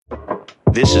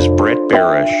This is Brett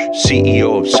Berish,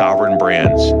 CEO of Sovereign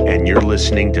Brands, and you're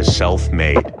listening to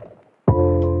Self-Made.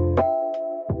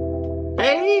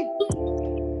 Hey.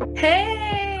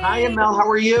 Hey. Hi, Amel. How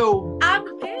are you? I'm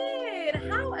good.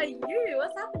 How are you?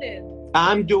 What's happening?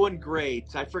 I'm doing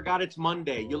great. I forgot it's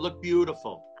Monday. You look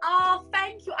beautiful. Oh,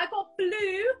 thank you. I got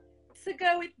blue to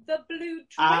go with the blue dress.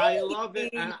 I love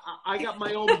it. I got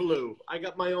my own blue.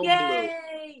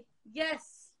 Yay.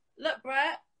 Yes. Look,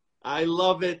 Brett. I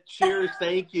love it. Cheers.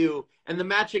 Thank you. And the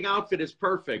matching outfit is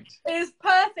perfect. It's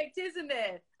perfect, isn't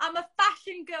it? I'm a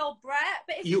fashion girl, Brett,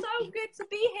 but it's so good to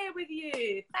be here with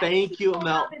you. Thank you, for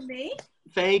Amel. having me.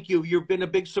 Thank you. You've been a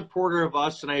big supporter of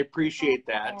us, and I appreciate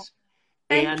that.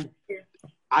 Thank you.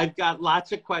 I've got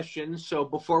lots of questions. So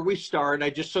before we start,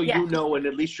 just so you know, and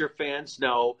at least your fans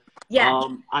know,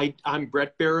 I'm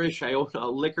Brett Berish. I own a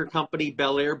liquor company,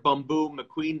 Bel Air, Bamboo,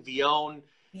 McQueen, Vion.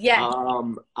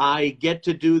 I get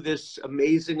to do this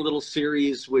amazing little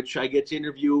series, which I get to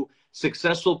interview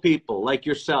successful people like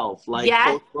yourself, like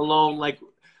Coach Malone, like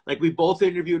we both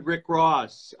interviewed Rick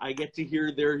Ross. I get to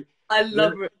hear I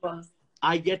love Rick Ross.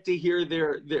 I get to hear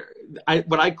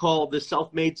what I call the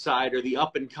self-made side or the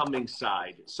up-and-coming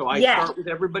side. So I start with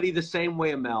everybody the same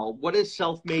way, Amel. What does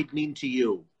self-made mean to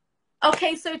you?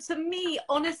 Okay, so to me,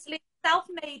 honestly,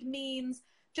 self-made means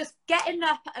just getting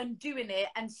up and doing it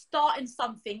and starting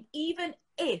something, even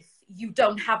if you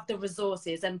don't have the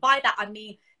resources. And by that, I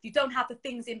mean, if you don't have the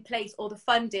things in place or the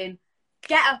funding,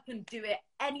 get up and do it.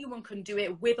 Anyone can do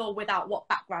it with or without what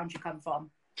background you come from.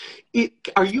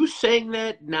 Are you saying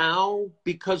that now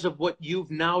because of what you've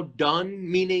now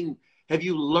done? Meaning, have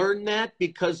you learned that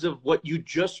because of what you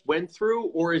just went through?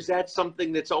 Or is that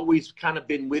something that's always kind of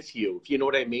been with you, if you know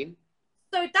what I mean?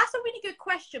 So that's a really good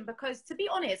question, because to be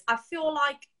honest, I feel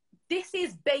like this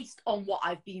is based on what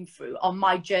I've been through on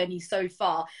my journey so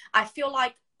far. I feel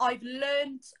like I've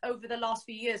learned over the last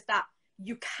few years that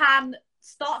you can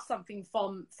start something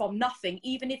from nothing,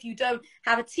 even if you don't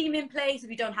have a team in place, if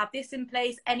you don't have this in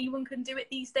place. Anyone can do it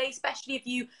these days, especially if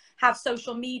you have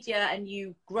social media and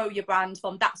you grow your brand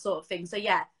from that sort of thing. So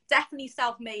yeah, definitely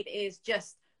self-made is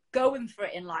just going for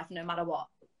it in life no matter what.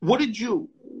 When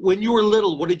you were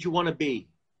little, what did you want to be?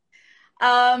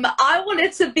 I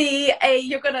wanted to be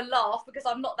you're going to laugh because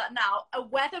I'm not that now, a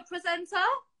weather presenter.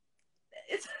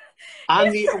 A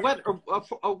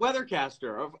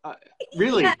weathercaster.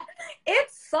 Really? Yeah,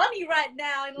 it's sunny right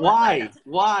now. Why?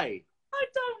 I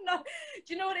don't know.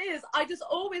 Do you know what it is? I just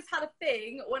always had a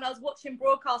thing when I was watching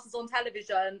broadcasters on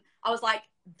television. I was like,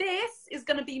 this is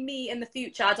going to be me in the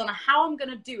future. I don't know how I'm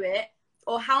going to do it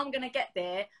or how I'm going to get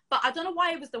there, but I don't know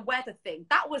why it was the weather thing.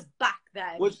 That was back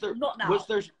then. Not now.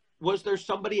 Was there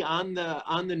somebody on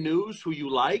the news who you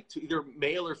liked, either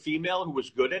male or female, who was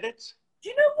good at it? Do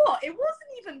you know what? It wasn't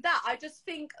even that. I just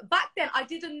think back then I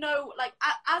didn't know, like,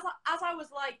 as I was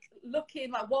like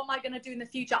looking, like, what am I going to do in the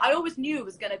future? I always knew it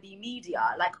was going to be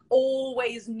media, like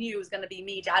always knew it was going to be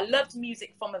media. I loved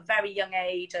music from a very young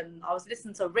age, and I was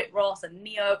listening to Rick Ross and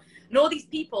Neo and all these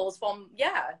peoples from,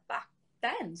 back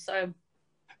then.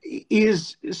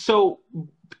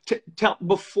 Tell,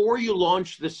 before you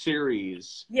launched the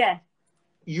series,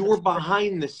 you were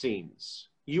behind the scenes.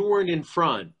 You weren't in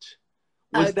front.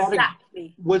 Was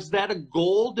that a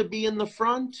goal to be in the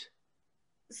front?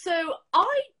 So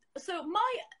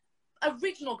my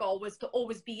original goal was to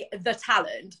always be the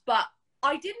talent, but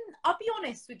I'll be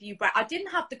honest with you, Brett, I didn't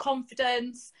have the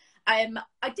confidence. I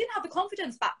didn't have the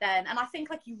confidence back then. And I think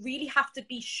like you really have to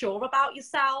be sure about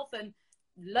yourself and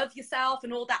love yourself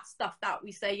and all that stuff that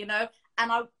we say, you know. And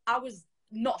I was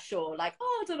not sure, like,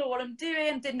 I don't know what I'm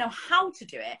doing, didn't know how to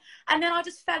do it. And then I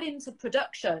just fell into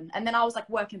production, and then I was like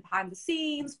working behind the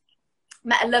scenes,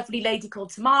 met a lovely lady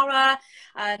called Tamara,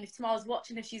 and if Tamara's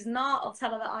watching, if she's not, I'll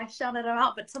tell her that I shouted her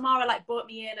out, but Tamara like brought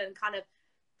me in and kind of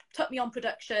took me on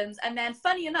productions. And then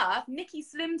funny enough, Nikki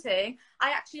Slimting,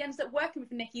 I actually ended up working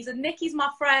with Nikki, so Nikki's my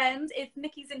friend. If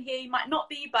Nikki's in here, you might not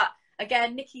be, but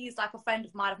again, Nikki's like a friend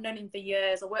of mine. I've known him for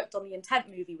years. I worked on the Intent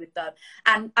movie with them.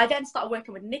 And I then started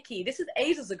working with Nikki. This is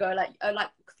ages ago, like a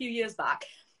few years back.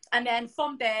 And then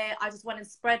from there, I just went and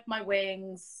spread my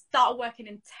wings, started working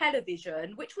in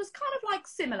television, which was kind of like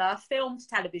similar, filmed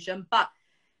television. But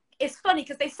it's funny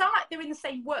because they sound like they're in the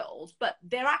same world, but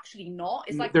they're actually not.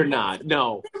 It's like, they're not.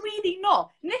 No. They're really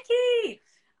not. Nikki!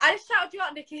 I just shouted you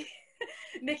out, Nikki.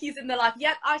 Nikki's in the life.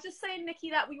 Yep, I was just saying,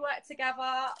 Nikki, that we work together.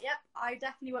 Yep, I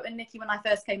definitely worked with Nikki when I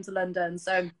first came to London.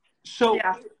 So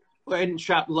yeah. And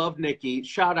love Nikki.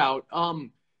 Shout out.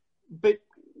 But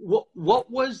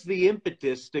what was the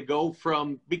impetus to go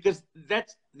from, because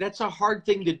that's a hard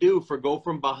thing to do, for go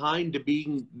from behind to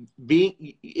being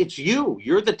it's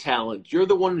you're the talent. You're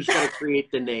the one who's got to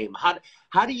create the name.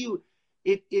 How do you,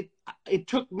 it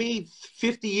took me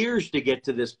 50 years to get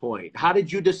to this point. How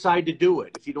did you decide to do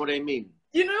it, if you know what I mean?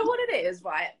 You know what it is,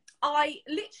 right? I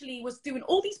literally was doing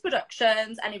all these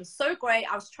productions and it was so great.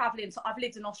 I was traveling. So I've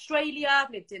lived in Australia,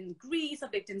 I've lived in Greece,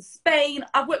 I've lived in Spain.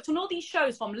 I've worked on all these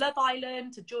shows, from Love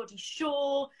Island to Geordie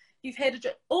Shore. You've heard of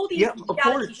all these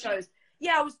reality shows.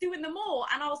 Yeah, I was doing them all.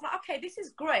 And I was like, okay, this is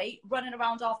great, running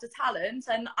around after talent.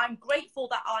 And I'm grateful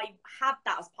that I had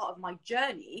that as part of my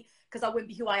journey, because I wouldn't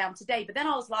be who I am today. But then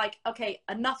I was like, okay,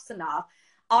 enough's enough.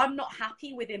 I'm not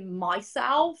happy within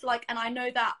myself, like, and I know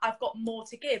that I've got more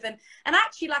to give. And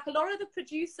actually, like, a lot of the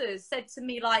producers said to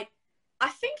me, like, I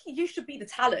think you should be the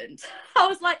talent. I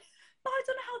was like, but I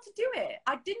don't know how to do it.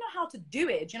 I didn't know how to do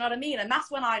it. Do you know what I mean? And that's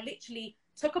when I literally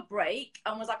took a break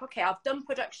and was like, okay, I've done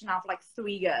production now for like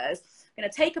 3 years. I'm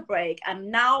going to take a break. And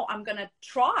now I'm going to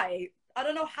try. I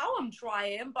don't know how I'm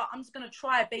trying, but I'm just going to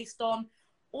try based on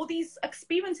all these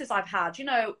experiences I've had, you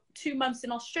know, 2 months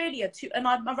in Australia, and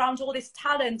I'm around all this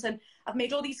talent, and I've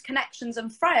made all these connections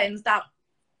and friends that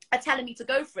are telling me to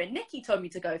go for it. Nicky told me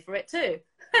to go for it too.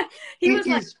 He was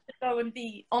like, to go and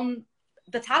be on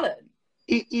the talent.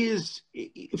 It is,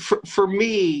 for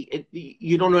me,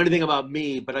 you don't know anything about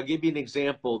me, but I'll give you an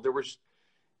example.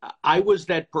 I was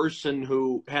that person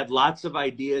who had lots of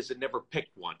ideas and never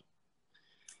picked one.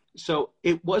 So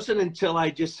it wasn't until I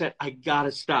just said, I got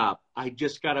to stop. I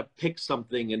just got to pick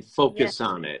something and focus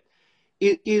on it.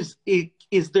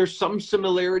 Is there some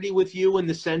similarity with you in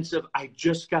the sense of, I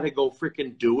just got to go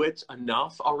freaking do it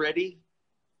enough already?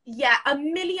 Yeah,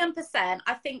 1,000,000%.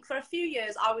 I think for a few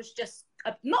years, I was just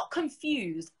not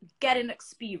confused, getting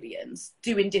experience,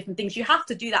 doing different things. You have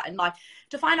to do that in life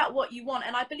to find out what you want.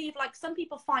 And I believe, like, some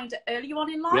people find it early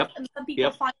on in life, and some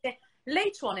people find it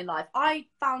later on in life. I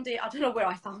found it, I don't know where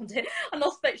I found it. I'm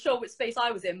not sure which space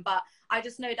I was in, but I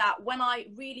just know that when I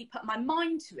really put my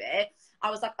mind to it,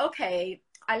 I was like, okay,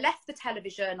 I left the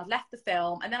television, I left the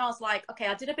film, and then I was like, okay,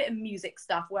 I did a bit of music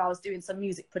stuff where I was doing some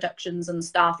music productions and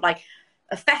stuff, like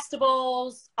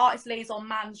festivals, artist liaison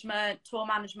management, tour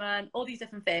management, all these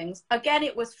different things. Again,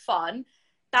 it was fun.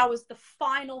 That was the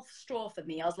final straw for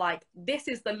me. I was like, this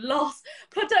is the last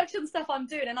production stuff I'm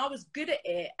doing, and I was good at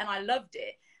it and I loved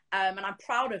it. And I'm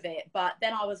proud of it. But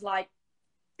then I was like,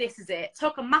 this is it.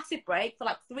 Took a massive break for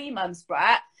like 3 months,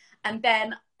 Brett. And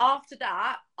then after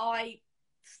that, I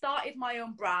started my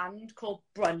own brand called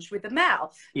Brunch with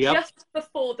Amel, just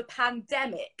before the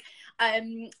pandemic.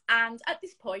 And at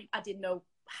this point, I didn't know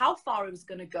how far it was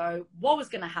going to go, what was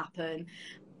going to happen.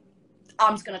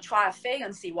 I'm just going to try a thing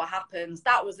and see what happens.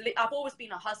 That was, I've always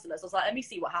been a hustler. So I was like, let me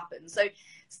see what happens. So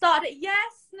started,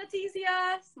 yes,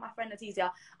 Natizia, my friend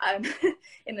Natizia,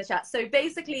 in the chat. So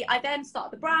basically, I then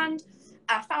started the brand.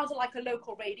 I found like a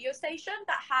local radio station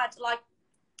that had like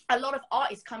a lot of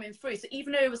artists coming through. So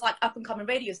even though it was like up and coming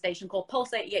radio station called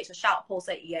Pulse 88, so shout out Pulse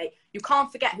 88, you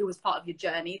can't forget who was part of your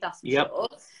journey, that's for sure.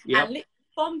 And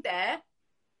from there,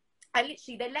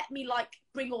 they let me like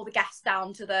bring all the guests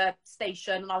down to the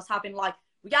station, and I was having like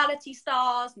reality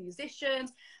stars,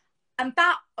 musicians, and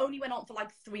that only went on for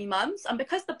like 3 months. And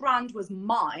because the brand was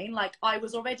mine, like I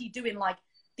was already doing like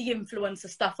the influencer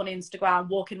stuff on Instagram,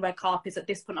 walking red carpets. At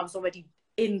this point, I was already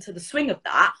into the swing of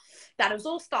that it was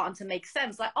all starting to make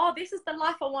sense. Like, oh, this is the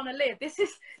life I want to live. This is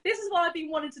what I've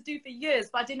been wanting to do for years,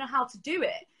 but I didn't know how to do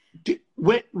it.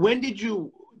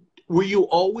 Were you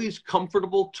always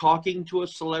comfortable talking to a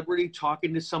celebrity,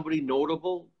 talking to somebody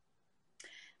notable?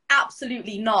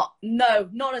 Absolutely not. No,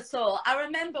 not at all. I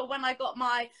remember when I got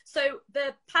so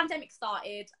the pandemic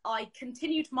started, I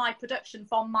continued my production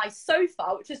from my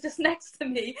sofa, which is just next to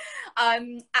me, at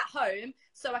home.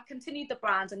 So I continued the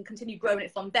brand and continued growing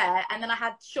it from there. And then I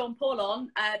had Sean Paul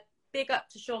on. Big up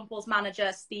to Sean Paul's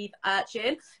manager, Steve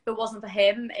Urchin. If it wasn't for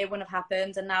him, it wouldn't have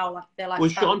happened. And now they're like...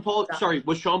 Was Sean Paul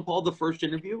the first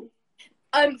interview?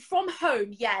 From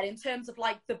home, yeah, in terms of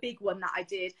like the big one that I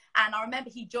did. And I remember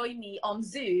he joined me on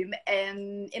Zoom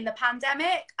in the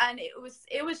pandemic, and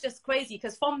it was just crazy,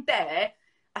 because from there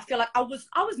I feel like I was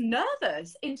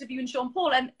nervous interviewing Sean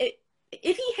Paul. And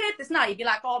if he heard this now, he'd be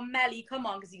like, oh, Melly, come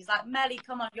on, because he's like, Melly,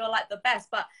 come on, you're like the best.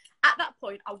 But at that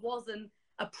point I wasn't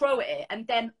a pro at it. And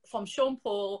then from Sean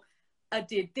Paul, I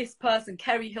did this person,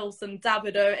 Kerry Hilson,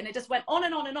 Davido, and it just went on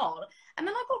and on and on. And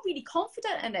then I got really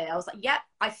confident in it. I was like, yep,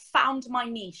 I found my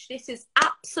niche. This is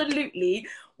absolutely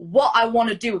what I want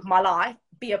to do with my life,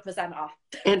 be a presenter.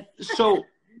 And so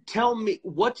tell me,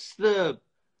 what do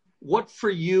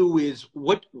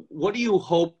you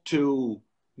hope to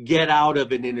get out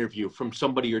of an interview from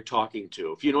somebody you're talking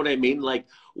to? If you know what I mean? Like,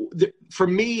 for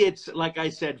me, it's like I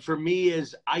said, for me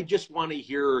is I just want to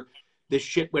hear the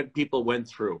shit when people went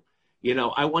through. You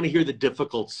know, I want to hear the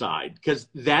difficult side, because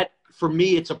that, for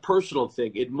me, it's a personal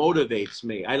thing. It motivates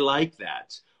me. I like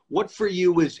that. What for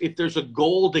you is, if there's a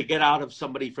goal to get out of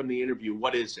somebody from the interview,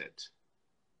 what is it?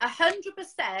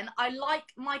 100%. I like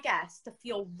my guests to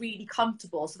feel really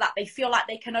comfortable so that they feel like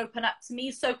they can open up to me.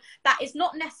 So that is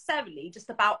not necessarily just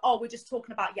about, oh, we're just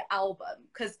talking about your album,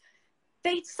 because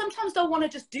they sometimes don't want to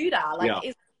just do that. Like,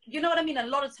 yeah. You know what I mean? A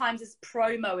lot of times it's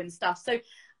promo and stuff. So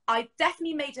I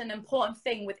definitely made an important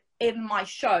thing within my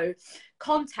show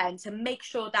content to make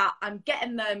sure that I'm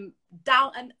getting them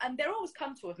down, and they're always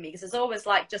comfortable with me, because it's always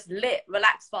like just lit,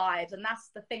 relaxed vibes. And that's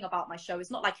the thing about my show.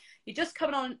 It's not like you're just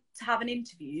coming on to have an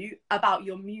interview about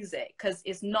your music, because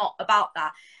it's not about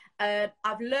that.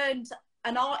 I've learned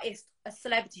an artist, a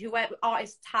celebrity, whoever,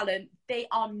 artist, talent, they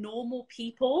are normal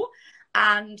people,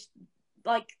 and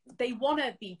like they want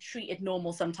to be treated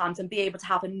normal sometimes and be able to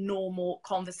have a normal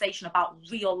conversation about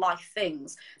real life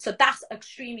things. So that's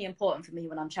extremely important for me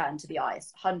when I'm chatting to the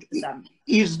artist. 100%.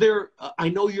 Is there, I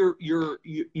know you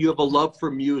have a love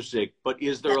for music, but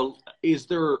is there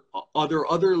are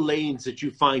there other lanes that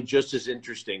you find just as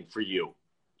interesting for you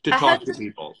to talk to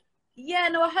people? Yeah,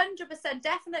 no, 100%.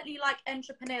 Definitely, like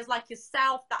entrepreneurs like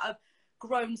yourself that have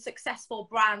grown successful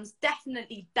brands.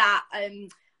 Definitely that.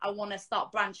 I want to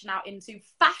start branching out into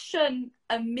fashion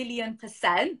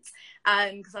 1,000,000%,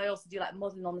 because I also do like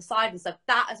modeling on the side and stuff,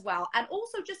 that as well. And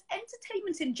also just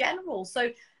entertainment in general. So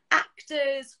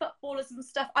actors, footballers and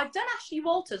stuff. I've done Ashley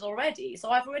Walters already. So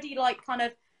I've already like kind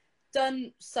of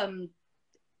done some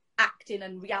acting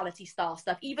and reality star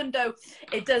stuff, even though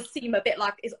it does seem a bit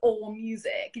like it's all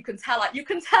music. You can tell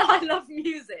I love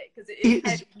music, because it is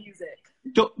heavy music.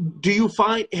 Do you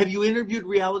find, have you interviewed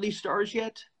reality stars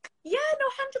yet? Yeah, no,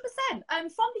 100%. I'm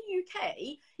from the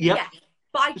UK. Yep. Yeah,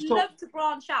 but I'd love to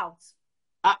branch out.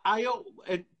 I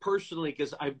personally,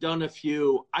 because I've done a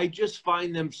few, I just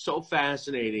find them so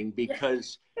fascinating,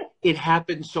 because it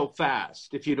happens so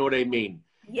fast, if you know what I mean.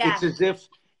 Yeah.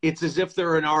 It's as if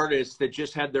they're an artist that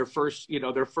just had their first,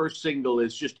 their first single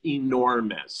is just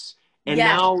enormous. And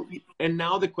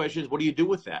now the question is, what do you do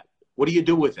with that? What do you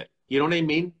do with it? You know what I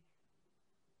mean?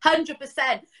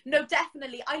 100%. No,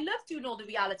 definitely. I love doing all the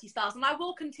reality stars, and I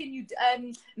will continue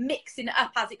mixing it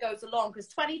up as it goes along, because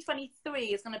 2023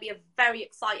 is going to be a very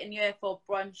exciting year for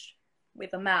Brunch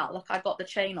with Amel. Look, I got the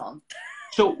chain on.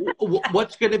 So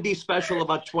what's going to be special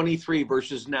about 23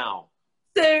 versus now?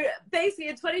 So basically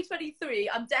in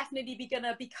 2023, I'm definitely going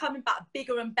to be coming back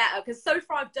bigger and better, because so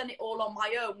far I've done it all on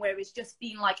my own, where it's just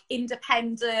been like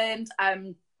independent,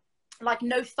 like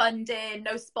no funding,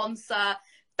 no sponsor,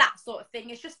 that sort of thing.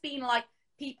 It's just been like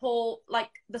people, like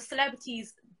the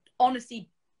celebrities, honestly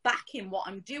backing what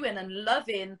I'm doing and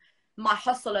loving my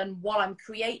hustle and what I'm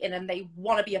creating, and they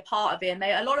want to be a part of it. And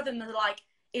a lot of them are like,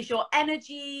 is your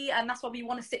energy, and that's why we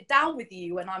want to sit down with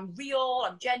you, and I'm real,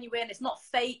 I'm genuine, it's not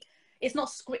fake, it's not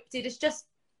scripted, it's just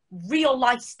real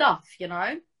life stuff,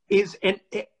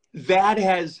 That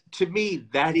has, to me,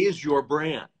 that is your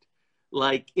brand.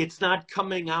 Like, it's not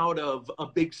coming out of a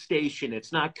big station.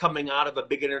 It's not coming out of a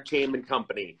big entertainment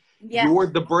company. Yeah. You're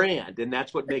the brand, and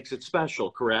that's what makes it special,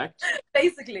 correct?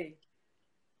 Basically.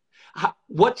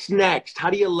 What's next? How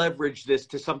do you leverage this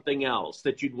to something else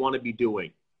that you'd want to be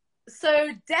doing? So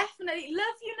definitely,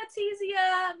 love you,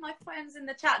 Natizia, my friends in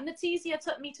the chat. Natizia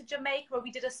took me to Jamaica, where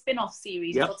we did a spin-off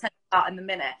series. Yep. I'll tell you about in a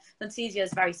minute. Natizia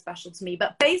is very special to me.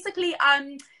 But basically,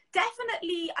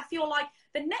 definitely, I feel like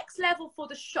the next level for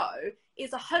the show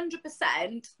is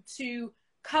 100% to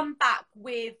come back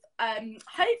with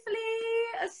hopefully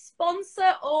a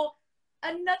sponsor or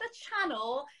another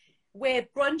channel where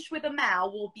Brunch with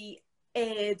Amel will be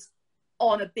aired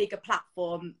on a bigger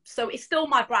platform. So it's still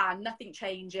my brand, nothing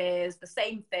changes, the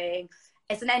same thing.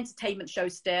 It's an entertainment show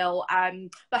still,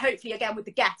 but hopefully again with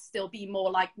the guests there'll be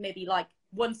more like, maybe like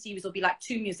one series will be like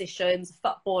 2 musicians,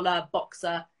 footballer,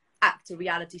 boxer, actor,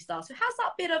 reality star. So it has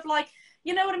that bit of like,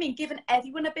 you know what I mean, giving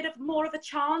everyone a bit of more of a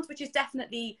chance, which is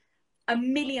definitely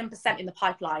 1,000,000% in the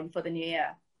pipeline for the new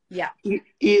year. Yeah.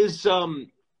 Is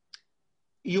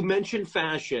you mentioned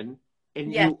fashion,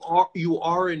 and you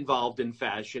are involved in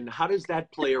fashion. How does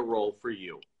that play a role for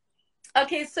you?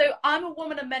 Okay, so I'm a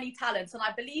woman of many talents, and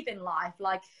I believe in life,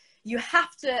 like, you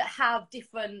have to have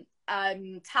different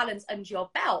talents under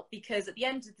your belt, because at the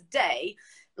end of the day,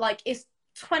 like, it's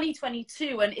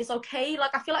 2022 and it's okay.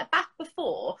 Like, I feel like back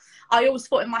before, I always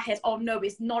thought in my head, oh no,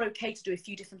 it's not okay to do a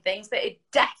few different things, but it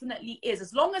definitely is.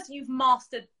 As long as you've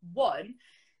mastered one,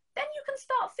 then you can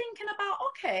start thinking about,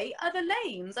 okay, other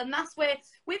lanes. And that's where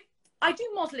I do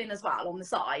modeling as well on the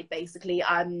side, basically.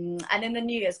 And in the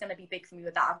new year, it's going to be big for me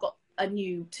with that. I've got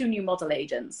two new model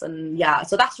agents, and yeah,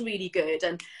 so that's really good.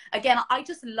 And again, I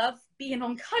just love being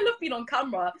on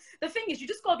camera. The thing is, you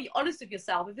just got to be honest with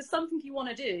yourself. If it's something you want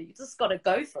to do, you just got to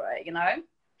go for it, you know?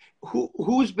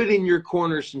 Who's been in your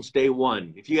corner since day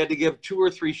one? If you had to give 2 or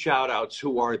 3 shout outs,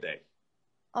 who are they?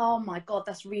 Oh my God,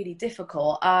 that's really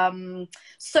difficult.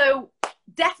 So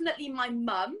definitely my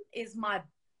mum is my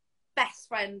best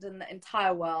friend in the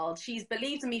entire world. She's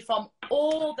believed in me from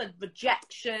all the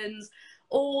rejections,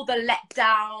 all the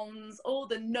letdowns, all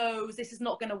the no's, this is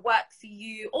not going to work for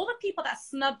you, all the people that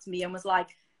snubbed me and was like,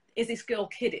 is this girl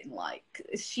kidding? Like,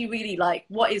 is she really, like,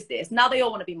 what is this? Now they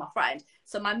all want to be my friend.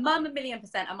 So my mum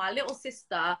 1,000,000%, and my little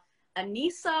sister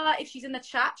Anissa, if she's in the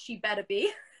chat, she better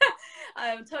be.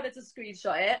 Told her to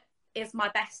screenshot it, is my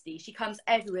bestie. She comes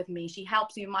everywhere with me. She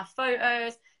helps me with my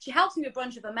photos. She helps me with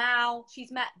brunch with Amel.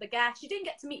 She's met the guests. She didn't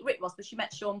get to meet Rick Ross, but she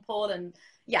met Sean Paul. And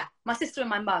yeah, my sister and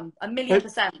my mum,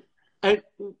 1,000,000%. And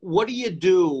what do you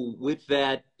do with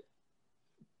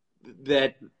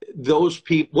those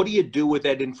people? What do you do with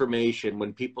that information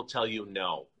when people tell you,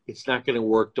 no, it's not going to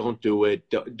work, don't do it,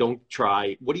 don't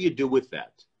try? What do you do with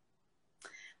that?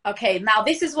 Okay, now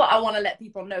this is what I want to let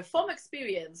people know from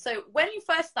experience. So when you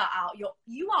first start out,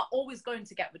 you are always going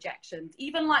to get rejections.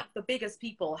 Even like the biggest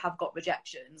people have got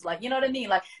rejections. Like, you know what I mean?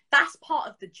 Like, that's part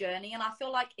of the journey. And I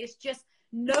feel like it's just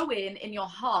knowing in your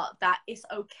heart that it's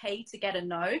okay to get a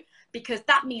no, because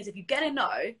that means if you get a no,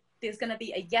 there's going to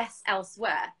be a yes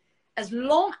elsewhere. As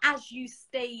long as you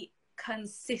stay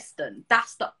consistent,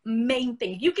 that's the main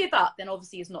thing. If you give up, then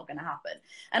obviously it's not going to happen.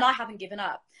 And I haven't given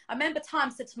up. I remember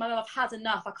times said to my mum, I've had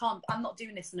enough, I'm not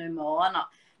doing this no more. And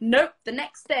nope, the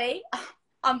next day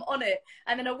I'm on it.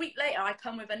 And then a week later I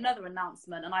come with another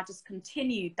announcement, and I just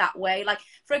continued that way. Like,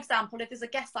 for example, if there's a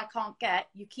guest I can't get,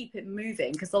 you keep it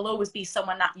moving, because there'll always be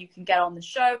someone that you can get on the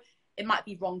show. It might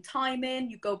be wrong timing,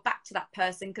 you go back to that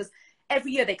person, because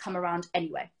every year they come around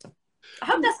anyway. I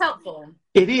hope that's helpful.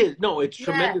 It is. No, it's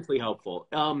tremendously helpful.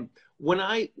 When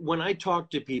I talk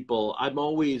to people, I'm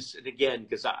always, and again,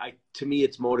 because to me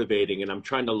it's motivating, and I'm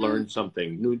trying to learn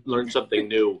something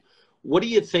new. What do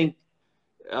you think?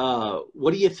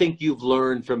 What do you think you've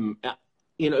learned from?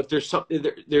 If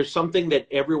there's something that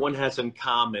everyone has in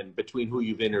common between who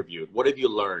you've interviewed, what have you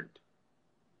learned?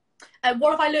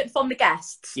 What have I learned from the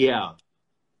guests? Yeah.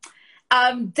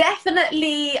 I've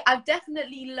definitely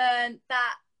learned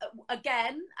that,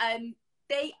 again,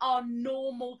 they are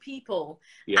normal people,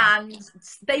 and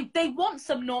they want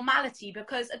some normality,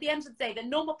 because at the end of the day, they're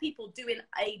normal people doing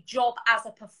a job as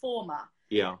a performer.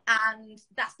 Yeah. And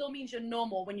that still means you're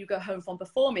normal when you go home from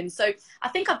performing. So I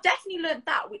think I've definitely learned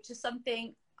that, which is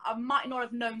something I might not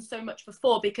have known so much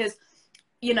before, because,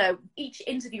 you know, each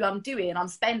interview I'm doing, I'm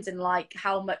spending like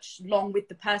how much long with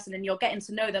the person, and you're getting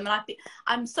to know them. And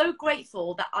I'm so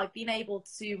grateful that I've been able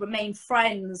to remain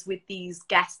friends with these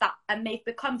guests, and they've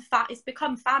become it's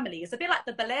become family. It's a bit like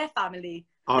the Belair family.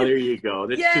 Oh, there you go.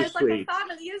 That's yeah, too it's sweet. Like a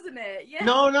family, isn't it? Yeah.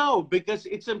 No, because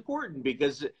it's important,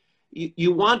 because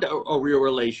you want a real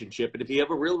relationship, and if you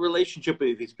have a real relationship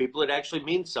with these people, it actually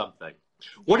means something.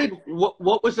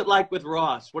 What was it like with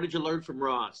Ross? What did you learn from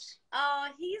Ross?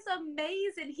 He's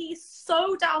amazing. He's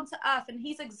so down to earth, and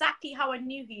he's exactly how I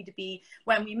knew he'd be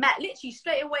when we met. Literally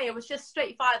straight away, it was just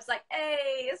straight vibes. Like,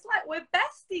 hey, it's like we're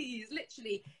besties.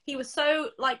 Literally, he was so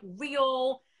like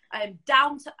real and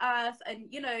down to earth, and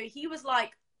you know, he was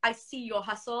like, I see your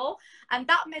hustle. And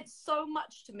that meant so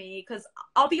much to me, because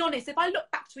I'll be honest, if I look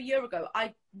back to a year ago,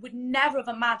 I would never have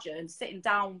imagined sitting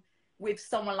down with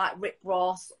someone like Rick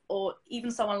Ross, or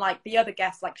even someone like the other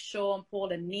guests like Sean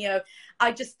Paul and Neo.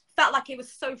 I just felt like it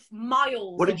was so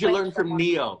miles. What did you learn from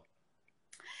Neo?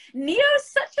 Neo's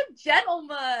such a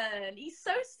gentleman.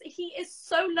 He is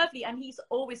so lovely, and he's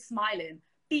always smiling,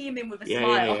 beaming with a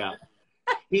smile. Yeah.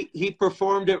 He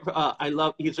performed it.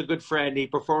 He's a good friend. He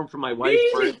performed for my wife's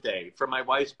birthday.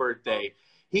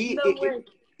 He's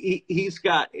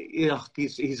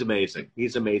amazing.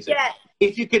 He's amazing. Yeah.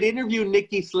 If you could interview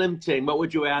Nikki Slim Ting, what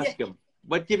would you ask him?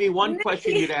 Give me one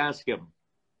question you'd ask him.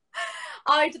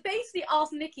 I'd basically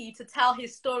ask Nikki to tell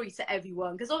his story to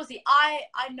everyone, because obviously I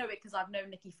know it, because I've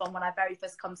known Nikki from when I very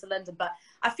first come to London, but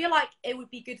I feel like it would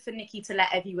be good for Nikki to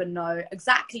let everyone know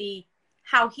exactly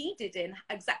how he did it,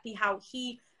 exactly how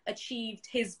he achieved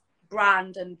his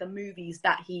brand and the movies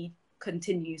that he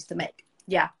continues to make.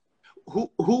 Yeah.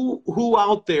 Who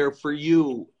out there for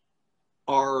you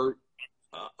are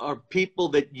people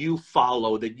that you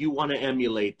follow, that you want to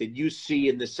emulate, that you see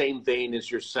in the same vein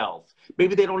as yourself?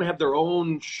 Maybe they don't have their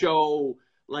own show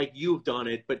like you've done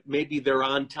it, but maybe they're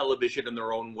on television in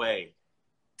their own way?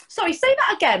 Sorry, say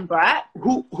that again, Brett.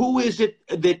 Who is it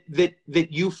that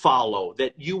you follow,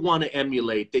 that you want to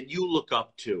emulate, that you look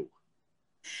up to?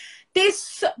 Do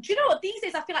you know what? These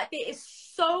days, I feel like there is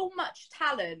so much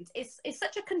talent. It's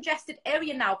such a congested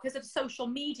area now because of social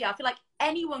media. I feel like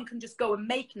anyone can just go and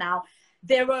make now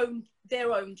their own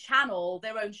channel,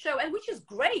 their own show, and which is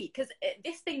great because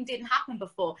this thing didn't happen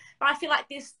before. But I feel like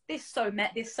there's so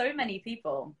many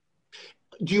people.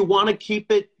 Do you want to keep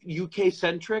it UK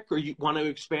centric, or you want to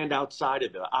expand outside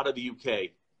of out of the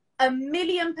UK?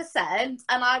 1,000,000%,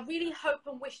 and I really hope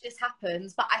and wish this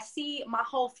happens. But I see my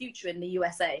whole future in the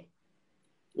USA.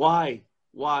 Why?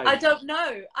 I don't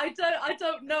know. I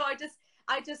don't know. I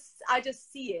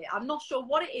just see it. I'm not sure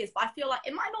what it is, but I feel like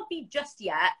it might not be just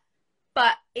yet,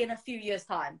 but in a few years'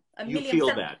 time. You feel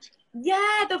that?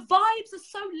 Yeah, the vibes are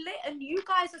so lit, and you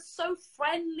guys are so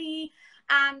friendly,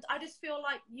 and I just feel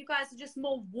like you guys are just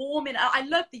more warm. And I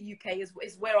love the UK, is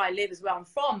where I live, is where I'm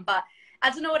from, but I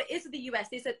don't know what it is with the US.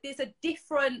 There's a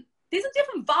different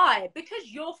vibe. Because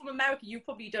you're from America, you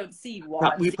probably don't see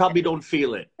what we probably don't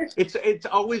feel it. It's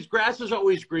always, grass is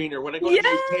always greener. When I go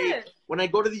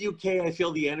to the UK, I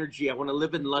feel the energy. I want to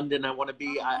live in London. I want to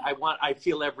be. I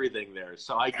feel everything there.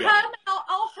 So I get it.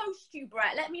 I'll host you,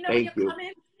 Brett. Let me know when you're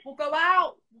coming. We'll go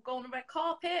out. We'll go on the red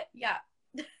carpet. Yeah.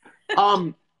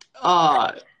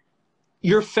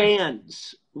 Your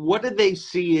fans, what do they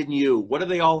see in you? What do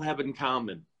they all have in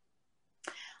common?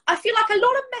 I feel like a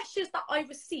lot of messages that I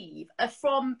receive are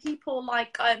from people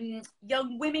like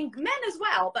young women, men as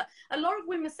well, but a lot of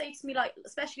women say to me, like,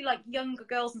 especially like younger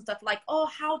girls and stuff, like, oh,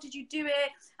 how did you do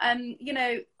it? You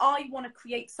know, I want to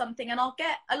create something, and I'll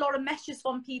get a lot of messages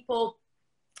from people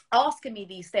asking me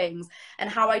these things and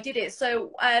how I did it.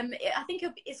 So I think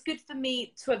it's good for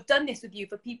me to have done this with you,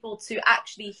 for people to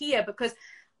actually hear, because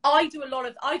I do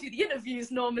the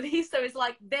interviews normally, so it's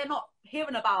like they're not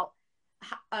hearing about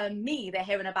me, they're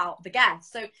hearing about the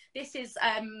guests. So this is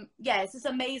this is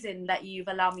amazing that you've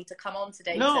allowed me to come on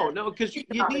today. No, because you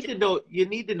need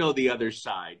to know the other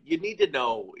side. You need to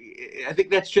know. I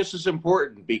think that's just as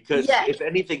important, because if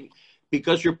anything,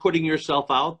 because you're putting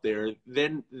yourself out there,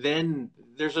 then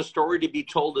there's a story to be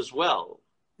told as well.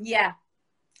 Yeah,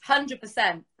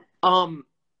 100%.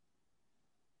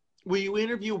 Will you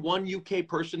interview one UK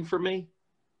person for me?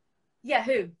 Yeah,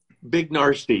 who? Big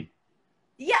Nasty.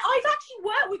 Yeah, I've actually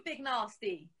worked with Big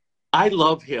Nasty. I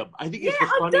love him. I think he's the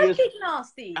funniest. I've done Big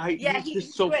Nasty. He's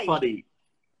just so funny.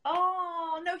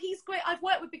 Oh, no, he's great. I've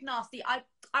worked with Big Nasty. I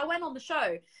went on the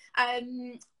show.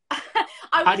 On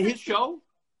his show?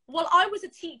 Well, I was a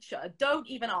teacher. Don't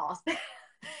even ask.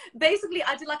 Basically,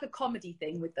 I did like a comedy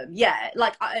thing with them. Yeah,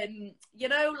 like, you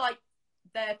know, like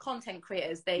the content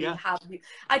creators, they have.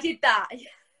 I did that.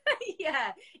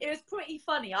 Yeah, it was pretty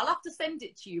funny. I'll have to send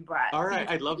it to you, Brett. All right,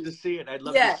 I'd love to see it. I'd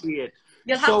love to see it.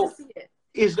 You'll have to see it.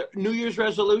 Is there New Year's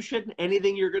resolution?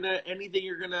 Anything you're gonna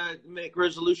make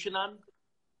resolution on?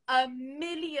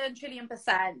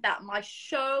 1,000,000,000,000,000% that my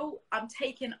show I'm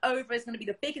taking over is going to be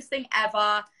the biggest thing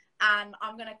ever, and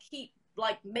I'm going to keep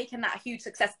like making that a huge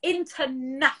success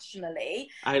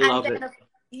internationally. I love it.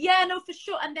 Yeah, no, for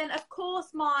sure. And then, of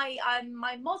course, my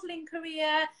modeling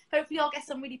career. Hopefully, I'll get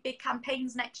some really big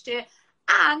campaigns next year.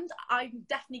 And I'm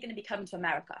definitely going to be coming to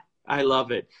America. I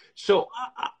love it. So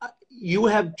you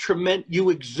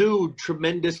exude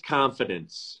tremendous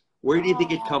confidence. Where do you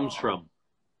think it comes from?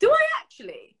 Do I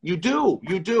actually? You do.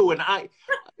 And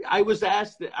I was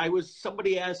asked,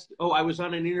 somebody asked, I was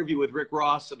on an interview with Rick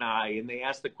Ross and they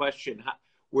asked the question,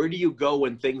 where do you go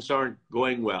when things aren't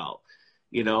going well?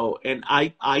 You know, and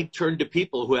I turn to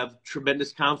people who have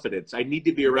tremendous confidence. I need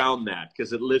to be around that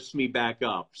because it lifts me back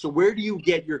up. So where do you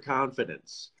get your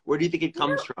confidence? Where do you think it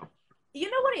comes from?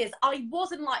 You know what it is? I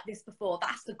wasn't like this before.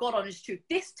 That's the God honest truth.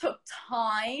 This took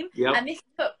time, and this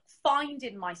took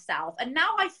finding myself. And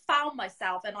now I found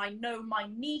myself, and I know my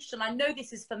niche, and I know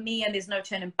this is for me, and there's no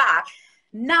turning back.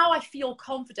 Now I feel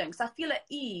confident because I feel at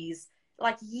ease.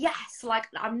 Like, yes, like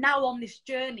I'm now on this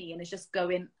journey, and it's just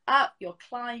going up, you're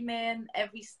climbing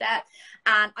every step.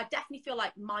 And I definitely feel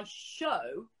like my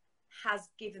show has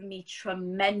given me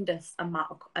tremendous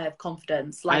amount of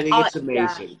confidence. Like, I think it's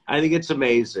amazing. Yeah. I think it's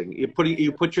amazing.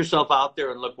 You put yourself out there,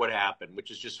 and look what happened,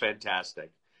 which is just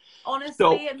fantastic.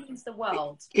 Honestly, it means the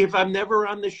world. If I'm never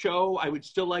on the show, I would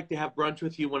still like to have brunch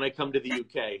with you when I come to the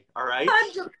UK. All right?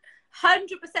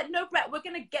 100%. No, Brett, we're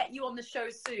going to get you on the show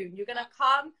soon. You're going to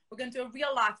come. We're going to do a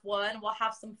real life one. We'll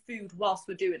have some food whilst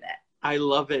we're doing it. I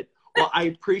love it. Well, I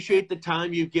appreciate the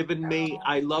time you've given me.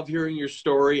 I love hearing your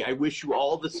story. I wish you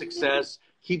all the success.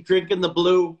 Keep drinking the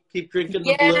blue. Keep drinking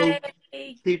the blue.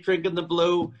 Keep drinking the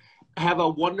blue. have a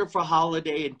wonderful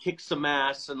holiday and kick some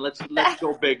ass, and let's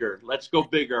go bigger. Let's go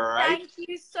bigger, all right? Thank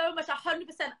you so much. 100%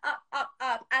 up.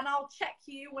 And I'll check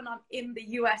you when I'm in the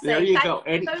USA. There you go.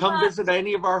 And come visit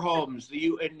any of our homes.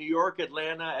 In New York,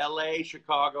 Atlanta, LA,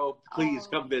 Chicago. Please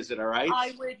come visit, all right?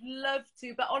 I would love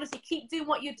to. But honestly, keep doing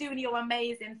what you're doing. You're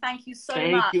amazing. Thank you so much.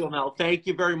 Thank you, Amel. Thank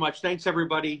you very much. Thanks,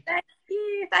 everybody. Thank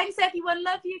you. Thanks, everyone.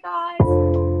 Love you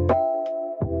guys.